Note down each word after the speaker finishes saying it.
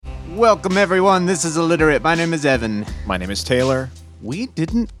Welcome, everyone. This is Illiterate. My name is Evan. My name is Taylor. We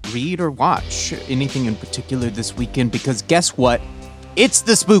didn't read or watch anything in particular this weekend because guess what? It's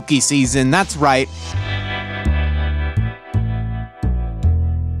the spooky season. That's right.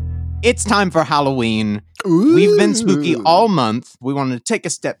 It's time for Halloween. Ooh. We've been spooky all month. We wanted to take a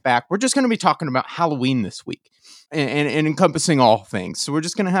step back. We're just going to be talking about Halloween this week and encompassing all things. So we're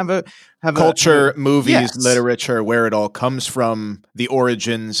just going to have a culture, movies, yes. literature, where it all comes from, the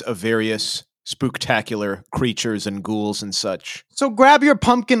origins of various spooktacular creatures and ghouls and such. So grab your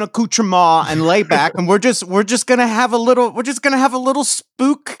pumpkin accoutrement and lay back, and we're just gonna have a little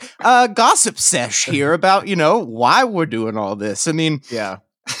spook gossip sesh here about why we're doing all this. I mean, yeah.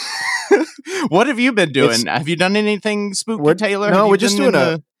 What have you been doing? Have you done anything spooky, Taylor? No, we're just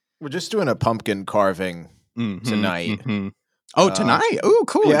doing a pumpkin carving tonight. Mm-hmm. Oh, tonight? Oh,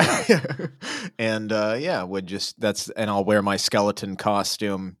 cool. Yeah. And and I'll wear my skeleton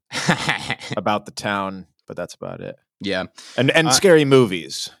costume about the town, but that's about it. Yeah. And scary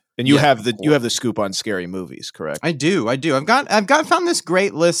movies. And you have the scoop on scary movies, correct? I do. I've found this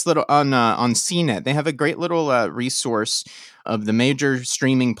great list little on CNET. They have a great little resource of the major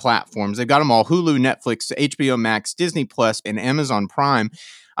streaming platforms. They've got them all: Hulu, Netflix, HBO Max, Disney Plus, and Amazon Prime.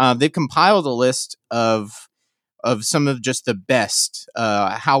 They've compiled a list of some of just the best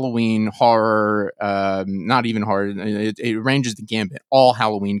Halloween horror, not even horror. It ranges the gambit, all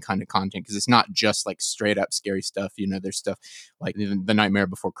Halloween kind of content, because it's not just like straight up scary stuff. There's stuff like The Nightmare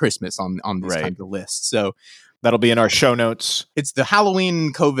Before Christmas on these kinds of lists. So that'll be in our show notes. It's the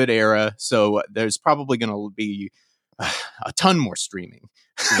Halloween COVID era, so there's probably going to be a ton more streaming.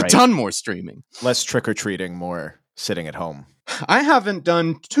 Right. A ton more streaming. Less trick-or-treating, more sitting at home. I haven't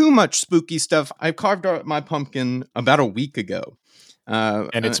done too much spooky stuff. I carved out my pumpkin about a week ago.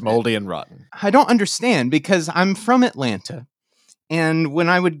 And it's moldy and rotten. I don't understand, because I'm from Atlanta. And when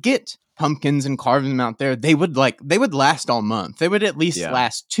I would get pumpkins and carve them out there, they would last all month. They would at least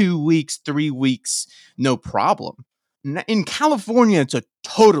last 2 weeks, 3 weeks, no problem. In California, it's a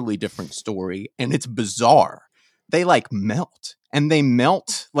totally different story, and it's bizarre. They melt, and they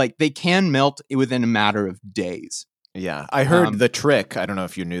can melt within a matter of days. Yeah, I heard the trick. I don't know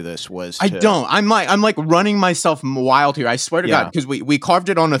if you knew this was. I don't. I'm like running myself wild here. I swear to God, because we carved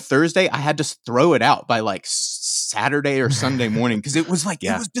it on a Thursday. I had to throw it out by Saturday or Sunday morning, because it was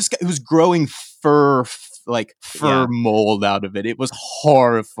it was growing fur mold out of it. It was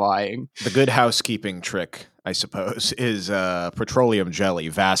horrifying. The good housekeeping trick, I suppose, is petroleum jelly,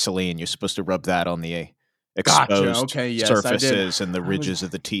 Vaseline. You're supposed to rub that on the exposed surfaces and the ridges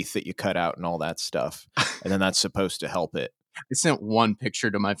of the teeth that you cut out and all that stuff. And then that's supposed to help it. I sent one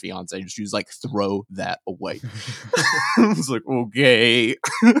picture to my fiance. She was like, "Throw that away." I was like, "Okay."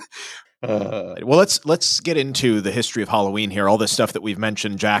 Well, let's get into the history of Halloween here. All this stuff that we've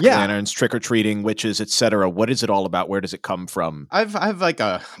mentioned: jack-o'-lanterns, trick-or-treating, witches, etc. What is it all about? Where does it come from? I've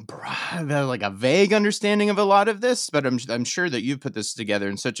a vague understanding of a lot of this, but I'm sure that you've put this together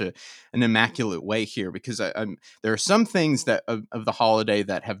in such an immaculate way here, because there are some things that of the holiday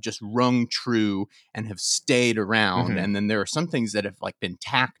that have just rung true and have stayed around, and then there are some things that have been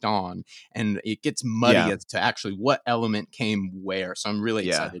tacked on, and it gets muddy as to actually what element came where. So I'm really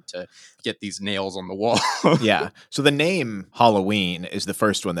excited to get these nails on the wall. Yeah. So the name Halloween is the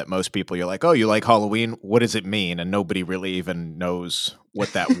first one that most people, you're like, "Oh, you like Halloween? What does it mean?" And nobody really even knows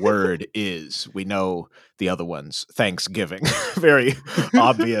what that word is. We know the other ones. Thanksgiving. Very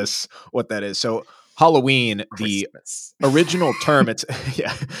obvious what that is. So Halloween, Christmas. The original term, it's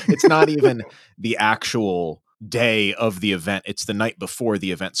not even the actual day of the event. It's the night before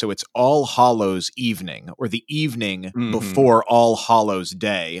the event. So it's All Hallows Evening, or the evening before All Hallows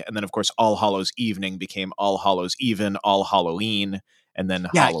Day. And then, of course, All Hallows Evening became All Hallows Even, All Halloween, and then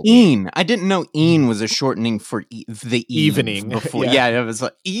Halloween. I didn't know "een" was a shortening for the evening before. It was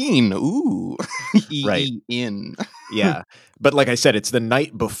like "een." Ooh, right. In. Yeah, but like I said, it's the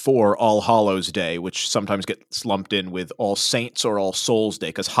night before All Hallows Day, which sometimes gets lumped in with All Saints or All Souls Day,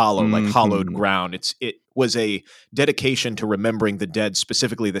 because hallowed ground. It was a dedication to remembering the dead,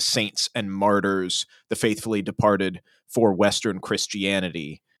 specifically the saints and martyrs, the faithfully departed for Western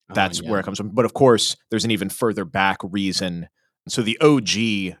Christianity. That's where it comes from. But of course, there's an even further back reason. So the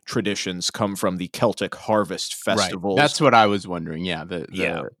OG traditions come from the Celtic harvest festivals. Right. That's what I was wondering. Yeah.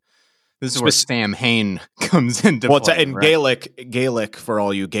 This is where Sam Hain comes into play. Well, in Gaelic, for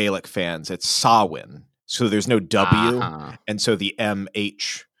all you Gaelic fans, it's Samhain. So there's no W. And so the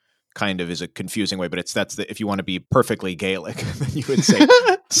MH kind of is a confusing way, but if you want to be perfectly Gaelic, then you would say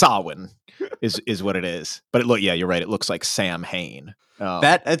Samhain is what it is. But you're right. It looks like Sam Hain.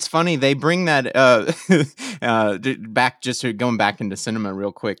 That's funny. They bring that back, just going back into cinema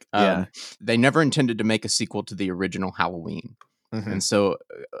real quick. They never intended to make a sequel to the original Halloween. Mm-hmm. And so,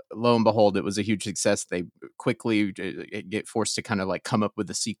 lo and behold, it was a huge success. They quickly get forced to kind of like come up with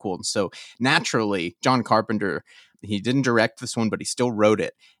a sequel. And so, naturally, John Carpenter, he didn't direct this one, but he still wrote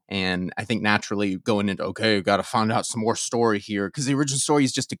it. And I think naturally going into, okay, got to find out some more story here, because the original story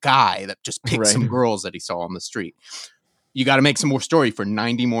is just a guy that just picked some girls that he saw on the street. You got to make some more story for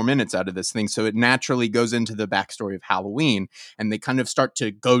 90 more minutes out of this thing. So it naturally goes into the backstory of Halloween, and they kind of start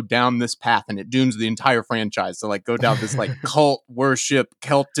to go down this path, and it dooms the entire franchise to like go down this like cult worship,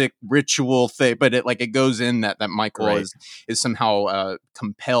 Celtic ritual thing. But it goes in that Michael is somehow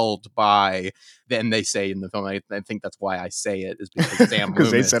compelled by. Then they say in the film, I think that's why I say it, is because Sam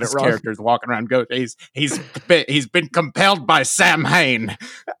Loomis, they said it wrong. Character is walking around, goes, he's been compelled by Sam Hain.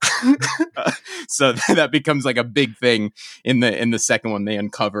 So that becomes like a big thing in the second one. They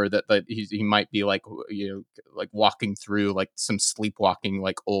uncover that he might be like, like walking through like some sleepwalking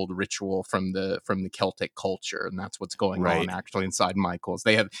like old ritual from the Celtic culture, and that's what's going on actually inside Michael's.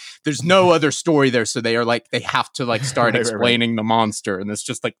 There's no other story there, so they have to like start explaining the monster, and it's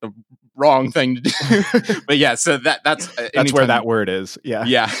just like the wrong thing to do. But yeah, so that's where that word is.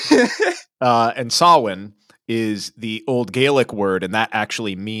 Yeah. And Samhain is the old Gaelic word, and that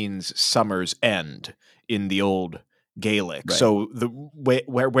actually means summer's end in the old Gaelic. Right. So the way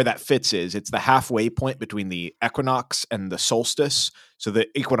where that fits is it's the halfway point between the equinox and the solstice. So the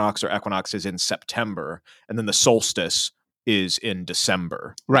equinox is in September, and then the solstice is in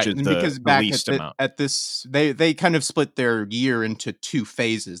December, right? Which is because the back least amount. At this, they kind of split their year into two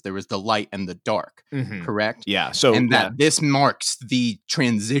phases. There was the light and the dark, correct? Yeah. So this marks the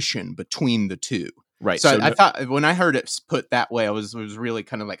transition between the two. Right. So I thought when I heard it put that way, I was really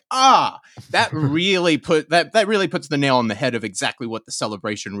kind of like, that really puts the nail on the head of exactly what the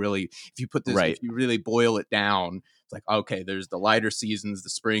celebration really. If you put this, if you really boil it down, it's like, okay, there's the lighter seasons,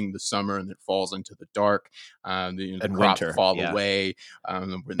 the spring, the summer, and it falls into the dark, the and crops winter fall away,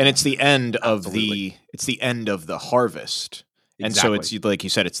 and it's the end of the harvest. Exactly. And so it's like you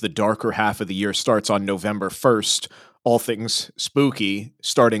said, it's the darker half of the year. Starts on November 1st. All things spooky,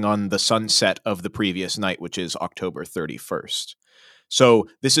 starting on the sunset of the previous night, which is October 31st. So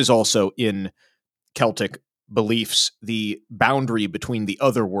this is also in Celtic beliefs, the boundary between the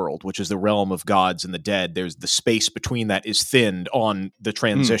other world, which is the realm of gods and the dead. There's the space between that is thinned on the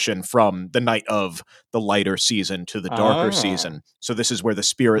transition from the night of the lighter season to the darker season. So this is where the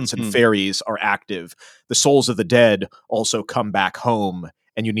spirits and fairies are active. The souls of the dead also come back home,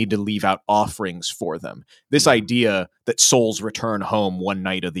 and you need to leave out offerings for them. This idea that souls return home one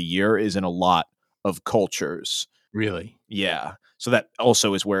night of the year is in a lot of cultures. Really? Yeah. So that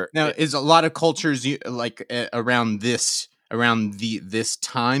also is where is a lot of cultures around this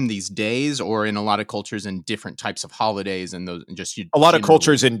time, these days, or in a lot of cultures in different types of holidays, and those just a lot of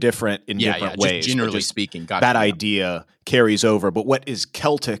cultures in different ways. Just generally speaking, that idea carries over. But what is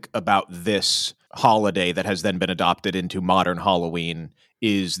Celtic about this holiday that has then been adopted into modern Halloween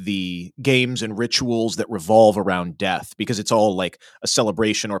is the games and rituals that revolve around death, because it's all like a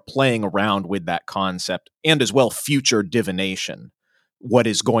celebration or playing around with that concept, and as well future divination, what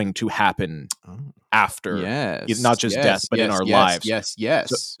is going to happen after, not just death, but in our lives.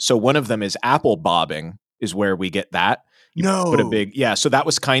 Yes. So one of them is apple bobbing, is where we get that. Put a big, so that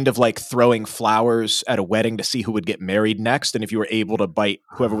was kind of like throwing flowers at a wedding to see who would get married next. And if you were able to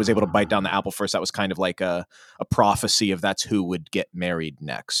whoever was able to bite down the apple first, that was kind of like a prophecy of that's who would get married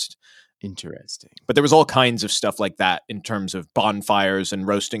next. Interesting. But there was all kinds of stuff like that in terms of bonfires and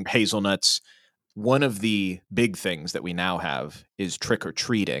roasting hazelnuts. One of the big things that we now have is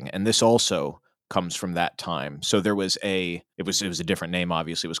trick-or-treating. And this also comes from that time. So there was it was a different name,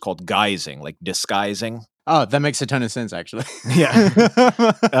 obviously. It was called guising, like disguising. Oh, that makes a ton of sense, actually. Yeah.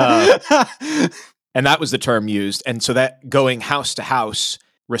 And that was the term used. And so that going house to house,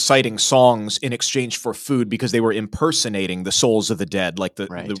 reciting songs in exchange for food, because they were impersonating the souls of the dead, like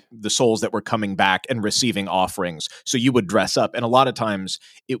the souls that were coming back and receiving offerings. So you would dress up. And a lot of times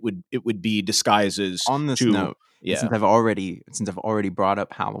it would be disguises. On this note, since I've already brought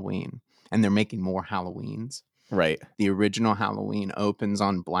up Halloween, and they're making more Halloweens. Right. The original Halloween opens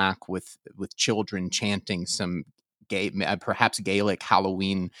on black with children chanting some perhaps Gaelic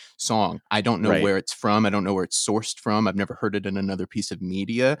Halloween song. I don't know Right. where it's from. I don't know where it's sourced from. I've never heard it in another piece of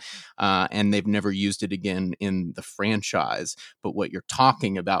media, and they've never used it again in the franchise. But what you're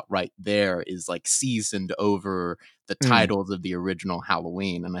talking about right there is like seasoned over the titles of the original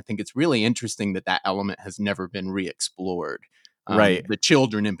Halloween, and I think it's really interesting that that element has never been re-explored. Right. The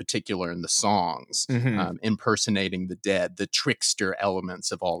children in particular in the songs, Mhm. impersonating the dead, the trickster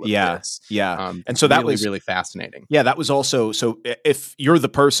elements of all of Yeah. this. Yeah. And so that really, was really fascinating. Yeah, that was also if you're the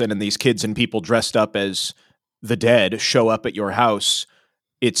person and these kids and people dressed up as the dead show up at your house,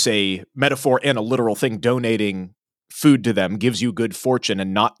 it's a metaphor and a literal thing. Donating food to them gives you good fortune,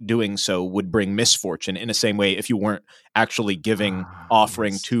 and not doing so would bring misfortune. In the same way, if you weren't actually giving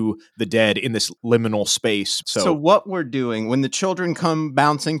offering Yes. to the dead in this liminal space. So what we're doing when the children come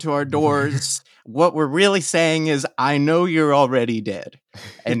bouncing to our doors, what we're really saying is, I know you're already dead.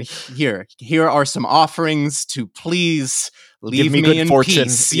 And here are some offerings to please leave me me good in fortune.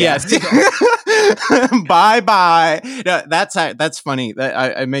 peace. Yeah. Yes. Bye. No, that's funny.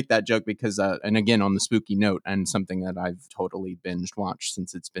 I make that joke because, and again, on the spooky note, and something that I've totally binged watched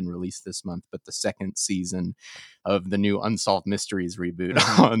since it's been released this month, but the second season of the new Unsolved Mysteries reboot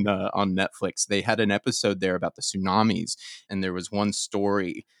on Netflix, they had an episode there about the tsunamis, and there was one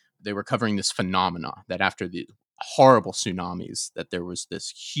story. They were covering this phenomena that after the horrible tsunamis, that there was this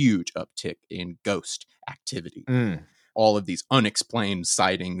huge uptick in ghost activity. All of these unexplained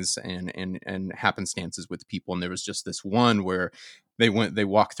sightings and happenstances with people. And there was just this one where they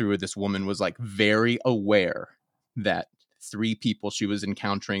walked through, this woman was like very aware that 3 people she was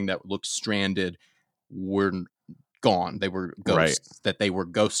encountering that looked stranded were gone. They were ghosts, that they were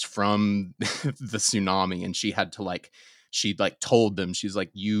ghosts from the tsunami. And she had to she told them, she's like,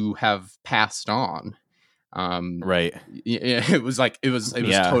 you have passed on. Right. Yeah, it was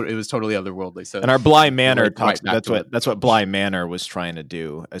totally otherworldly. So, and our Bly Manor relate talks. right back to That's what Bly Manor was trying to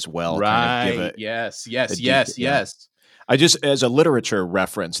do as well. right. Kind of give it. Yes. Yeah. I just, as a literature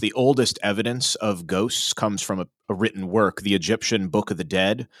reference, the oldest evidence of ghosts comes from a written work. The Egyptian Book of the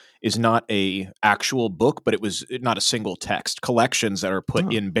Dead is not a actual book, but it was not a single text. Collections that are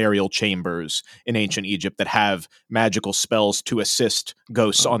put in burial chambers in ancient Egypt that have magical spells to assist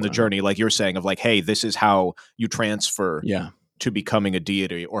ghosts on the journey, like you're saying, of like, hey, this is how you transfer to becoming a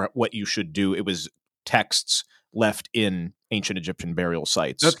deity, or what you should do. It was texts left in ancient Egyptian burial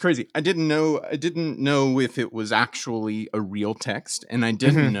sites. That's crazy. I didn't know if it was actually a real text, and I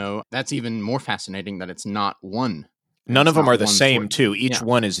didn't know. That's even more fascinating that it's not one. None of them are the same, source. too. Each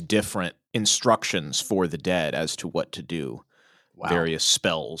one is different instructions for the dead as to what to do. Wow. Various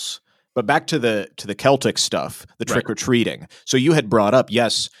spells. But back to the Celtic stuff, the trick or treating. So you had brought up,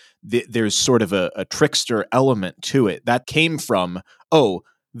 yes, there's sort of a trickster element to it. That came from, the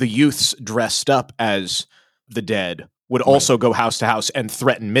youths dressed up as the dead would also go house to house and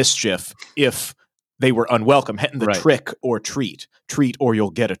threaten mischief if they were unwelcome. The trick or treat or you'll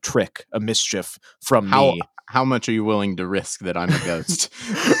get a trick, a mischief from me. How much are you willing to risk that I'm a ghost?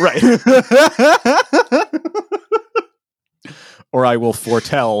 Right. Or I will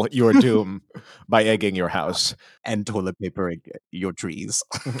foretell your doom by egging your house and toilet paper your trees.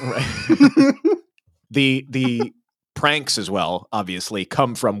 Right. The pranks as well, obviously,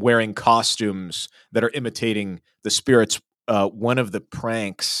 come from wearing costumes that are imitating the spirits. One of the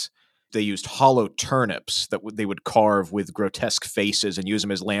pranks, they used hollow turnips that they would carve with grotesque faces and use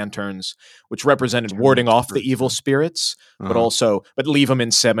them as lanterns, which represented warding off the evil spirits, but leave them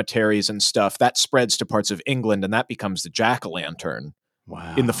in cemeteries and stuff. That spreads to parts of England, and that becomes the jack-o'-lantern.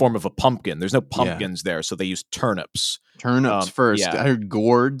 Wow. In the form of a pumpkin. There's no pumpkins there, so they use turnips. Turnips first. I heard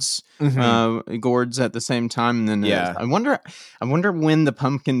gourds, gourds at the same time. And then I wonder when the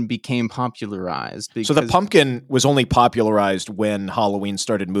pumpkin became popularized. So the pumpkin was only popularized when Halloween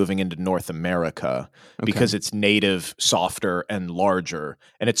started moving into North America because it's native, softer, and larger,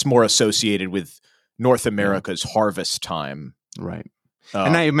 and it's more associated with North America's harvest time. Right.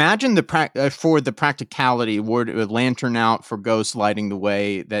 And I imagine for the practicality, with lantern out for ghosts lighting the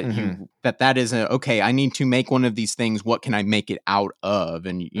way, that that is okay. I need to make one of these things. What can I make it out of?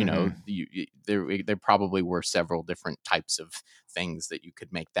 And know, there probably were several different types of things that you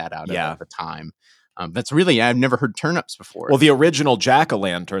could make that out of at the time. That's really, I've never heard turnips before. Well, the original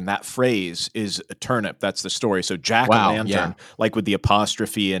jack-o'-lantern, that phrase is a turnip. That's the story. So jack-o'-lantern, like with the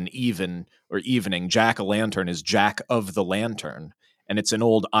apostrophe and even or evening, jack-o'-lantern is Jack of the Lantern. And it's an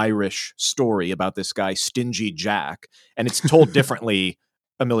old Irish story about this guy, Stingy Jack. And it's told differently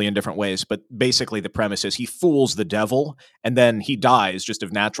a million different ways, but basically the premise is he fools the devil and then he dies just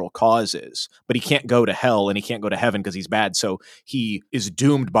of natural causes, but he can't go to hell and he can't go to heaven because he's bad. So he is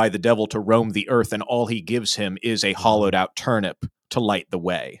doomed by the devil to roam the earth, and all he gives him is a hollowed out turnip to light the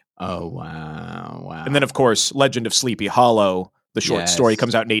way. Oh, wow. Wow. And then, of course, Legend of Sleepy Hollow, the short Yes. story,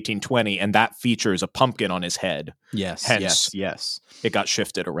 comes out in 1820, and that features a pumpkin on his head. Yes. Hence, Yes. it got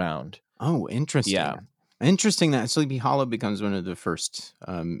shifted around. Oh, interesting. Yeah. Interesting that Sleepy Hollow becomes one of the first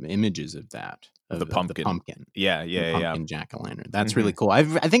images of that. The pumpkin. The pumpkin. Yeah. The pumpkin jack-o'-lantern. That's really cool. I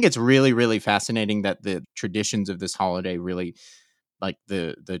think it's really, really fascinating that the traditions of this holiday really, like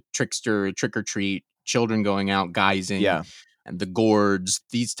the trickster, trick-or-treat, children going out, guising, and the gourds,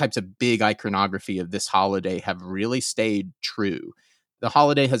 these types of big iconography of this holiday have really stayed true. The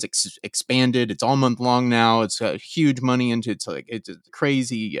holiday has expanded. It's all month long now. It's got huge money into it's a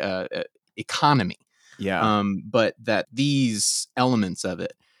crazy economy. Yeah. But that these elements of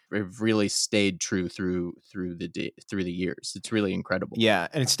it have really stayed true through the years. It's really incredible. Yeah,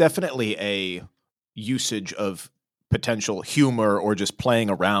 and it's definitely a usage of potential humor or just playing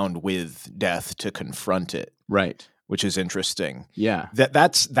around with death to confront it. Right. Which is interesting. Yeah.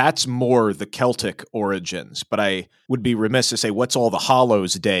 That's more the Celtic origins, but I would be remiss to say, what's all the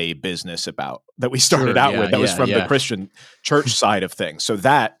Hallows Day business about that we started out with? That was from the Christian church side of things. So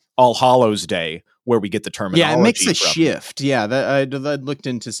that All Hallows Day, where we get the terminology. Yeah, it makes a from. shift. Yeah, I looked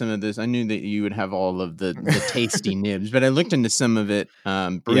into some of this. I knew that you would have all of the tasty nibs, but I looked into some of it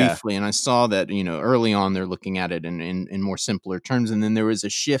briefly, and I saw that early on they're looking at it in more simpler terms, and then there was a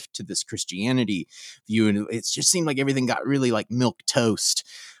shift to this Christianity view, and it just seemed like everything got really like milk toast.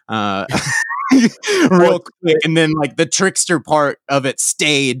 Real quick, and then like the trickster part of it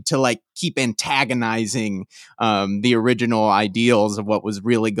stayed to like keep antagonizing the original ideals of what was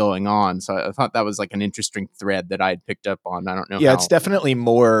really going on. So I thought that was like an interesting thread that I had picked up on. I don't know. Yeah, it's definitely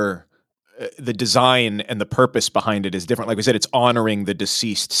more the design and the purpose behind it is different. Like we said, it's honoring the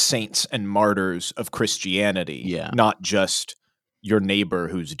deceased saints and martyrs of Christianity, not just your neighbor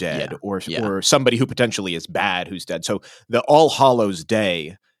who's dead or somebody who potentially is bad who's dead. So the All Hallows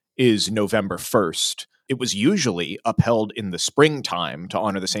Day is November 1st. It was usually upheld in the springtime to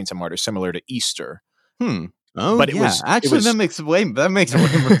honor the saints and martyrs, similar to Easter. Oh, but it was actually that makes way more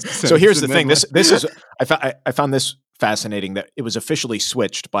sense. So here's the thing. This is I found this fascinating that it was officially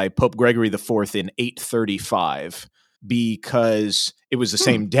switched by Pope Gregory IV in 835 because it was the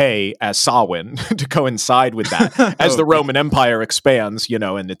same day as Samhain to coincide with that as the Roman Empire expands,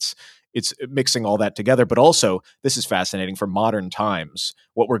 and it's mixing all that together. But also, this is fascinating for modern times,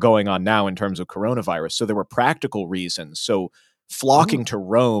 what we're going on now in terms of coronavirus. So there were practical reasons. So flocking to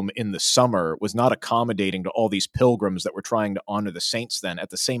Rome in the summer was not accommodating to all these pilgrims that were trying to honor the saints then. At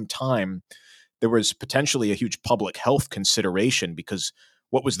the same time, there was potentially a huge public health consideration because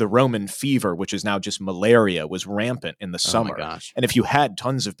what was the Roman fever, which is now just malaria, was rampant in the summer. Oh my gosh. And if you had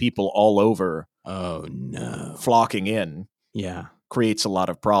tons of people all over flocking in, creates a lot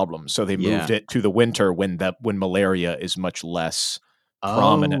of problems. So they moved it to the winter when malaria is much less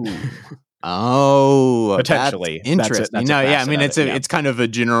prominent. Potentially. That's interesting. It's kind of a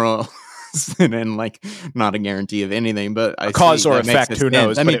general and like not a guarantee of anything, but a cause or effect, who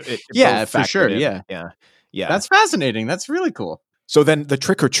knows? I mean, for sure. Yeah. That's fascinating. That's really cool. So then the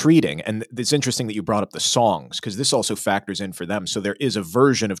trick-or-treating, and it's interesting that you brought up the songs, because this also factors in for them. So there is a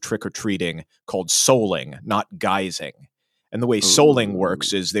version of trick-or-treating called souling, not guising. And the way souling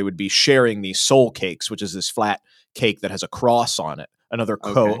works is they would be sharing these soul cakes, which is this flat cake that has a cross on it, another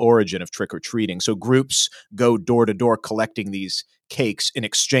co-origin of trick-or-treating. So groups go door to door collecting these cakes in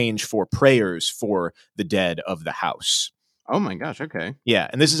exchange for prayers for the dead of the house. Oh my gosh, okay. Yeah,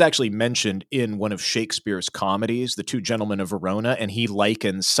 and this is actually mentioned in one of Shakespeare's comedies, The Two Gentlemen of Verona, and he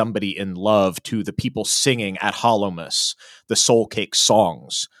likens somebody in love to the people singing at Hallowmas, the soul cake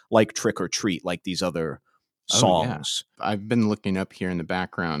songs, like Trick or Treat, like these other songs. I've been looking up here in the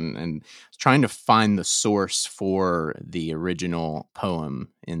background and trying to find the source for the original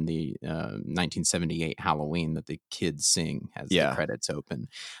poem in the 1978 Halloween that the kids sing as the credits open,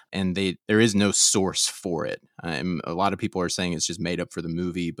 and there is no source for it. A lot of people are saying it's just made up for the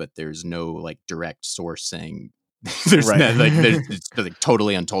movie, but there's no like direct source saying there's it's like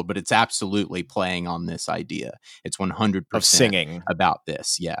totally untold, but it's absolutely playing on this idea. It's 100% of singing about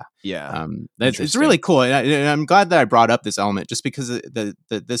this. It's really really cool, and I'm glad that I brought up this element just because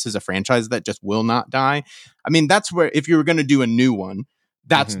this is a franchise that just will not die. I mean, that's where if you were going to do a new one,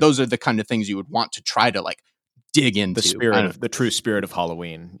 those are the kind of things you would want to try to like dig into the true spirit of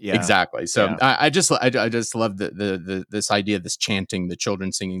Halloween. Yeah, exactly. So I just love this idea of this chanting, the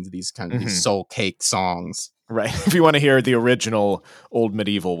children singing these kind of these soul cake songs. Right. If you want to hear the original old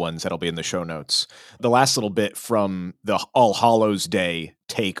medieval ones, that'll be in the show notes. The last little bit from the All Hallows Day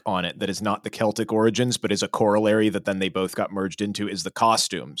take on it that is not the Celtic origins, but is a corollary that then they both got merged into is the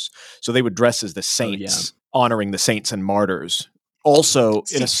costumes. So they would dress as the saints, honoring the saints and martyrs. Also,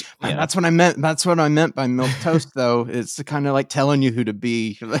 that's what I meant. That's what I meant by milk toast, though. It's kind of like telling you who to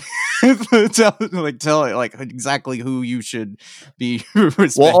be, tell exactly who you should be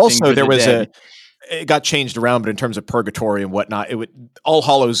respecting. Well, also there was dead. It got changed around, but in terms of purgatory and whatnot, All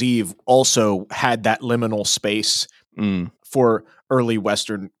Hallows Eve also had that liminal space for early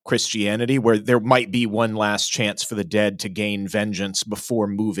Western Christianity, where there might be one last chance for the dead to gain vengeance before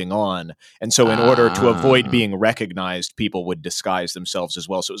moving on. And so in order to avoid being recognized, people would disguise themselves as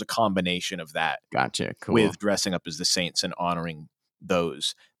well. So it was a combination of that. Gotcha. Cool. With dressing up as the saints and honoring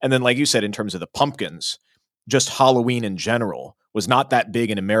those. And then, like you said, in terms of the pumpkins, just Halloween in general was not that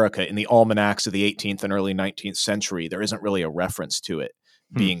big in America. In the almanacs of the 18th and early 19th century, there isn't really a reference to it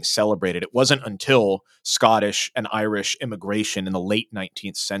being celebrated. It wasn't until Scottish and Irish immigration in the late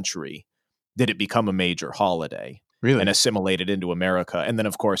 19th century did it become a major holiday and assimilated into America. And then,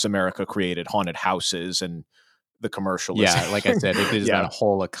 of course, America created haunted houses and the commercialism. Yeah, like I said, it is that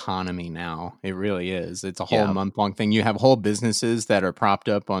whole economy now. It really is. It's a whole month-long thing. You have whole businesses that are propped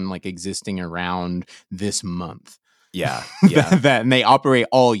up on like existing around this month. Yeah. And they operate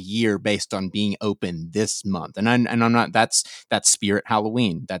all year based on being open this month. And I'm not. That's Spirit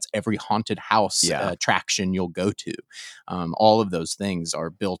Halloween. That's every haunted house attraction you'll go to. All of those things are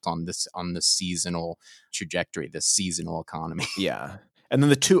built on the seasonal trajectory, the seasonal economy. Yeah, and then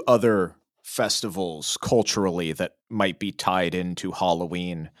the two other festivals culturally that might be tied into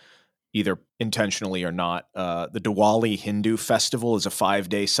Halloween, either intentionally or not. The Diwali Hindu festival is a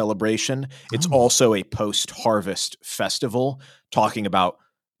 5-day celebration. It's also a post-harvest festival, talking about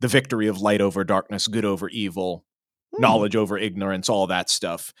the victory of light over darkness, good over evil, knowledge over ignorance, all that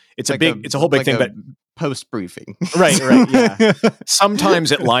stuff. It's a whole big thing, but post-briefing. Right, yeah.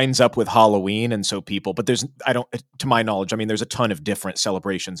 Sometimes it lines up with Halloween, and so people, but to my knowledge, I mean, there's a ton of different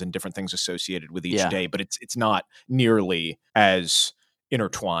celebrations and different things associated with each day, but it's not nearly as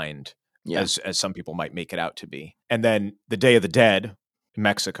intertwined as some people might make it out to be. And then the Day of the Dead in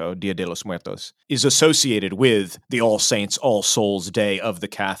Mexico, Dia de los Muertos, is associated with the All Saints, All Souls Day of the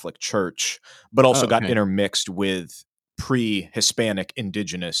Catholic Church, but also got intermixed with pre-Hispanic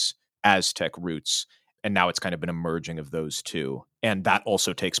indigenous Aztec roots. And now it's kind of been a merging of those two. And that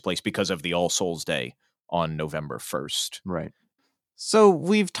also takes place because of the All Souls Day on November 1st. Right. So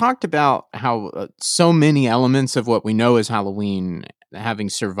we've talked about how so many elements of what we know as Halloween having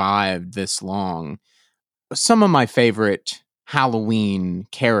survived this long. Some of my favorite Halloween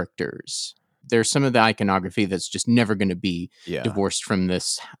characters, there's some of the iconography that's just never going to be divorced from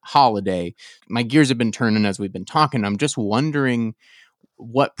this holiday. My gears have been turning as we've been talking. I'm just wondering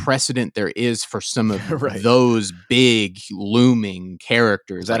what precedent there is for some of those big looming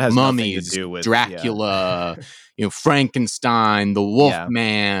characters, that like has mummies, to do with Dracula, Frankenstein, the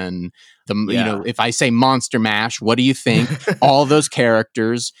Wolfman, if I say Monster Mash, what do you think? All those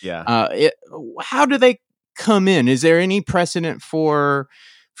characters. How do they come in? Is there any precedent for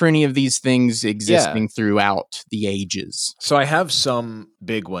any of these things existing throughout the ages? So I have some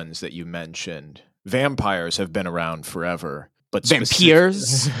big ones that you mentioned. Vampires have been around forever. But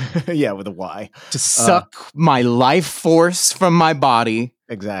vampires? With a Y. To suck my life force from my body.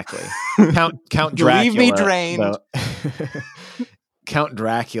 Exactly. Count Dracula. Leave me drained. Count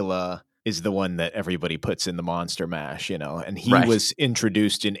Dracula is the one that everybody puts in the Monster Mash, and he was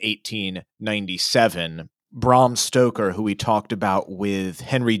introduced in 1897. Bram Stoker, who we talked about with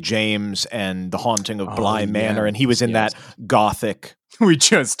Henry James and The Haunting of Bly Manor, and he was in that gothic. We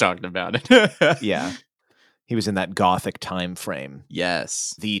just talked about it. He was in that gothic time frame.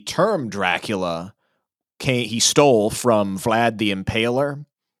 Yes. The term Dracula he stole from Vlad the Impaler,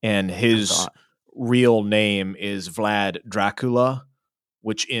 and his real name is Vlad Dracula,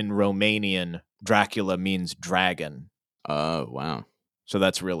 which in Romanian, Dracula means dragon. Oh, wow. So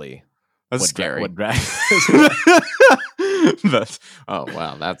that's really... That's scary. What Dracula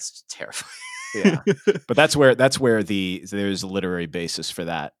wow, that's terrifying. But that's where there's a literary basis for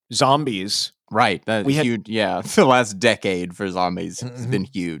that. Zombies, right? That's huge. The last decade for zombies has been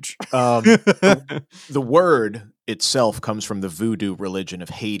huge. The word itself comes from the voodoo religion of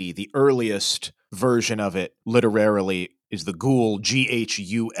Haiti. The earliest version of it, literarily, is the ghoul,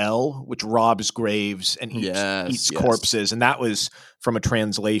 Ghul, which robs graves and eats corpses, and that was from a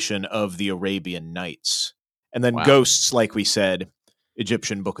translation of the Arabian Nights. And then ghosts, like we said,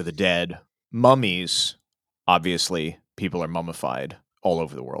 Egyptian Book of the Dead. Mummies, obviously, people are mummified all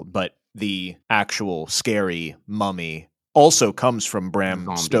over the world, but the actual scary mummy also comes from Bram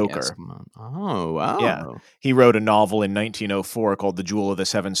Zombie-esque Stoker. Yeah. Oh. He wrote a novel in 1904 called The Jewel of the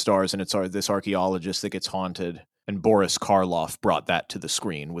Seven Stars, and it's this archaeologist that gets haunted. And Boris Karloff brought that to the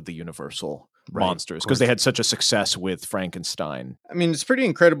screen with the Universal monsters because they had such a success with Frankenstein. I mean, it's pretty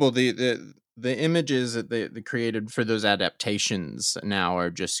incredible. The images that they created for those adaptations now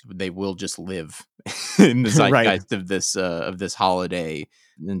are they will just live in the zeitgeist of this holiday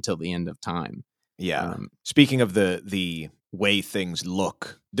until the end of time. Yeah. Speaking of the way things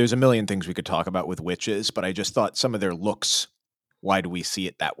look, there's a million things we could talk about with witches, but I just thought some of their looks, why do we see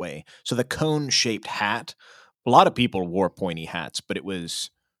it that way? So the cone-shaped hat, a lot of people wore pointy hats, but it was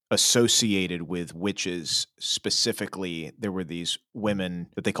associated with witches. Specifically, there were these women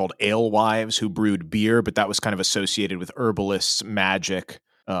that they called alewives who brewed beer, but that was kind of associated with herbalists, magic.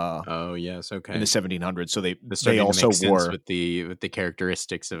 Oh yes, okay. In the 1700s, so they also wore with the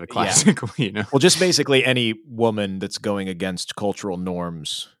characteristics of a classic. Well, just basically any woman that's going against cultural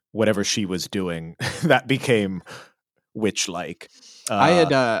norms, whatever she was doing, that became witch-like.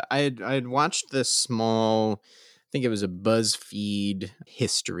 I had watched this small, I think it was a BuzzFeed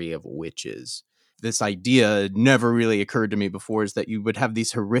history of witches. This idea never really occurred to me before, is that you would have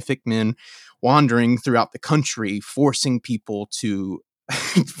these horrific men wandering throughout the country, forcing people,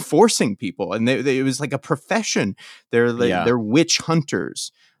 and it was like a profession. They're witch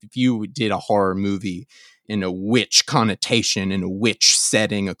hunters. If you did a horror movie in a witch connotation, in a witch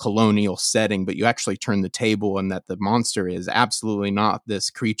setting, a colonial setting, but you actually turn the table and that the monster is absolutely not this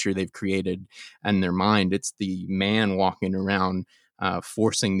creature they've created in their mind. It's the man walking around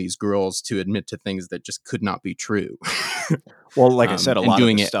forcing these girls to admit to things that just could not be true. Well, like I said, a lot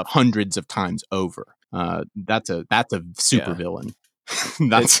doing of stuff hundreds of times over. That's a super villain.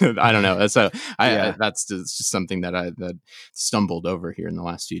 I don't know. That's just something that stumbled over here in the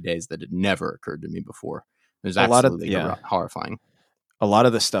last few days that had never occurred to me before. It was absolutely horrifying. A lot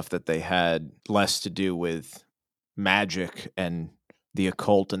of the stuff that they had less to do with magic and the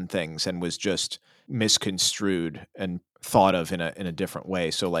occult and things, and was just misconstrued and thought of in a different way.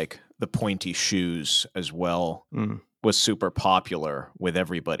 So like the pointy shoes as well was super popular with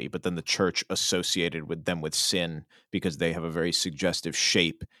everybody, but then the church associated with them with sin because they have a very suggestive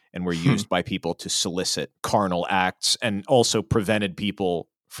shape and were used by people to solicit carnal acts, and also prevented people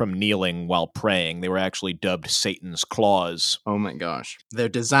from kneeling while praying. They were actually dubbed Satan's claws. Oh my gosh. They're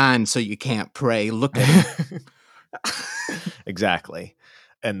designed so you can't pray. Look at them. Exactly.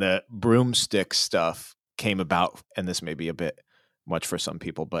 And the broomstick stuff came about, and this may be a bit much for some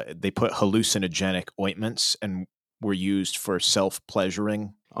people, but they put hallucinogenic ointments and were used for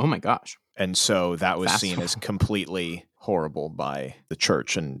self-pleasuring. Oh my gosh. And so that was seen as completely horrible by the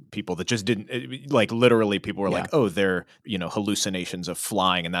church and people that just didn't, like, literally people were like, oh, they're, hallucinations of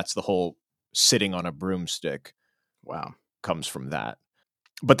flying, and that's the whole sitting on a broomstick. Wow. Comes from that.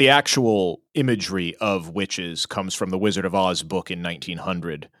 But the actual imagery of witches comes from the Wizard of Oz book in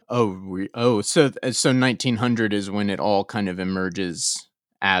 1900. So 1900 is when it all kind of emerges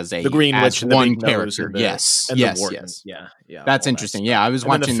as the Green Witch, and one the character. And yes. Yeah. That's interesting. I was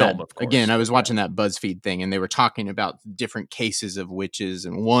watching that again. I was watching that BuzzFeed thing, and they were talking about different cases of witches,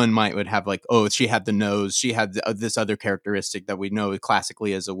 and one would have like, oh, she had the nose, she had this other characteristic that we know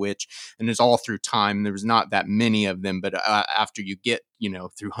classically as a witch, and it's all through time. There was not that many of them, but after you get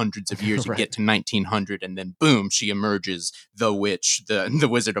through hundreds of years, you get to 1900, and then boom, she emerges, the witch, the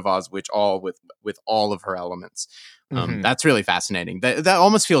Wizard of Oz witch, all with all of her elements. That's really fascinating. That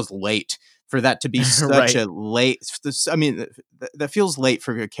almost feels late for that to be such a late. I mean, that feels late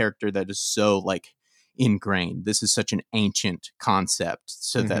for a character that is so like ingrained. This is such an ancient concept,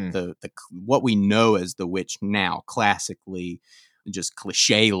 so that the what we know as the witch now, classically, just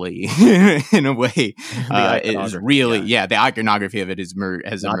cliché-ly in a way, is really the iconography of it has emerged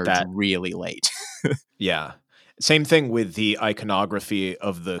really late. Yeah. Same thing with the iconography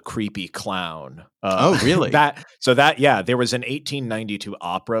of the creepy clown. Oh, really? There was an 1892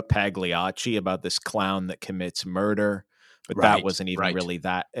 opera, Pagliacci, about this clown that commits murder, but that wasn't even really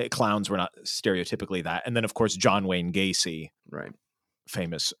that. Clowns were not stereotypically that. And then, of course, John Wayne Gacy,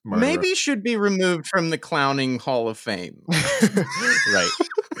 famous murderer. Maybe should be removed from the clowning Hall of Fame. Right.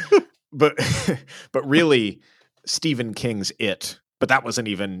 But really, Stephen King's It. But that wasn't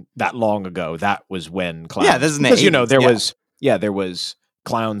even that long ago. That was when clowns. Yeah, this is in the 80s, there was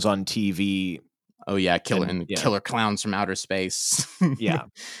clowns on TV. Oh yeah, killer clowns from outer space. Yeah.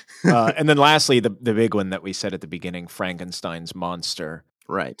 And then lastly, the big one that we said at the beginning, Frankenstein's monster.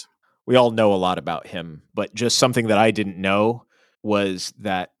 Right. We all know a lot about him, but just something that I didn't know was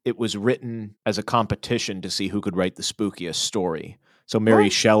that it was written as a competition to see who could write the spookiest story. So Mary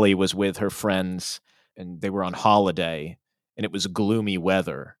What? Shelley was with her friends, and they were on holiday, and it was gloomy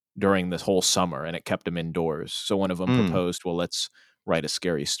weather during this whole summer, and it kept them indoors. So one of them proposed, well, let's write a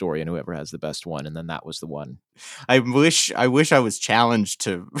scary story, and whoever has the best one, and then that was the one. I wish I was challenged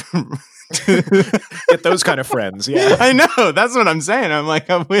to get those kind of friends. Yeah, I know. That's what I'm saying. I'm like,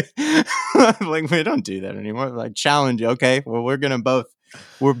 we don't do that anymore. Like, challenge you. Okay, well,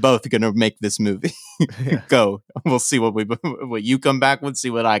 we're both gonna make this movie. Go. We'll see what you come back with. See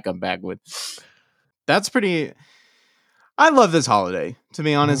what I come back with. That's pretty. I love this holiday. To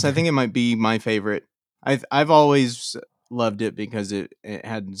be honest, I think it might be my favorite. I've always loved it because it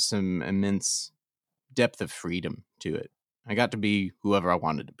had some immense depth of freedom to it. I got to be whoever I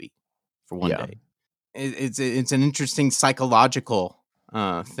wanted to be for one day. It's an interesting psychological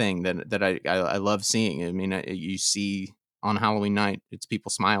thing that I love seeing. I mean, you see on Halloween night, it's people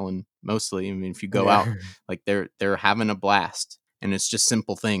smiling mostly. I mean, if you go out, like they're having a blast, and it's just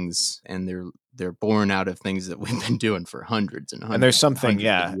simple things, and they're born out of things that we've been doing for hundreds and hundreds. And there's something,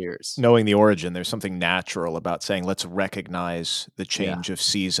 of years. Knowing the origin, there's something natural about saying, let's recognize the change of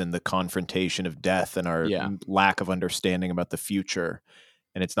season, the confrontation of death, and our lack of understanding about the future.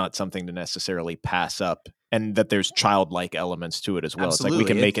 And it's not something to necessarily pass up, and that there's childlike elements to it as well. Absolutely. It's like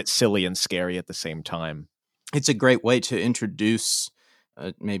we can make it silly and scary at the same time. It's a great way to introduce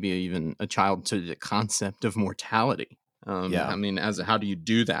maybe even a child to the concept of mortality. I mean, how do you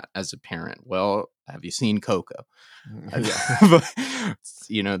do that as a parent? Well, have you seen Coco?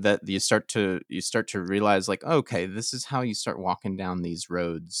 You know, that you start to realize, like, okay, this is how you start walking down these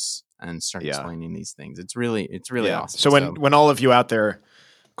roads and start explaining these things. It's really awesome. So when all of you out there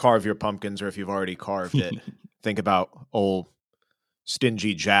carve your pumpkins, or if you've already carved it, think about old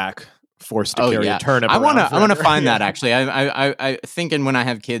stingy Jack forced to carry a turnip. I want to find that, actually. I thinking when I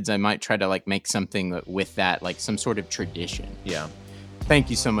have kids, I might try to like make something with that, like some sort of tradition. Yeah.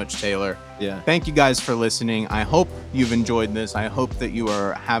 Thank you so much, Taylor. Yeah. Thank you guys for listening. I hope you've enjoyed this. I hope that you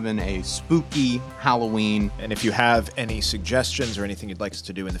are having a spooky Halloween. And if you have any suggestions or anything you'd like us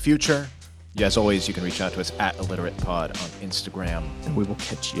to do in the future, as always, you can reach out to us at IlliteratePod on Instagram. And we will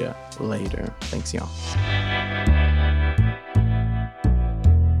catch you later. Thanks, y'all.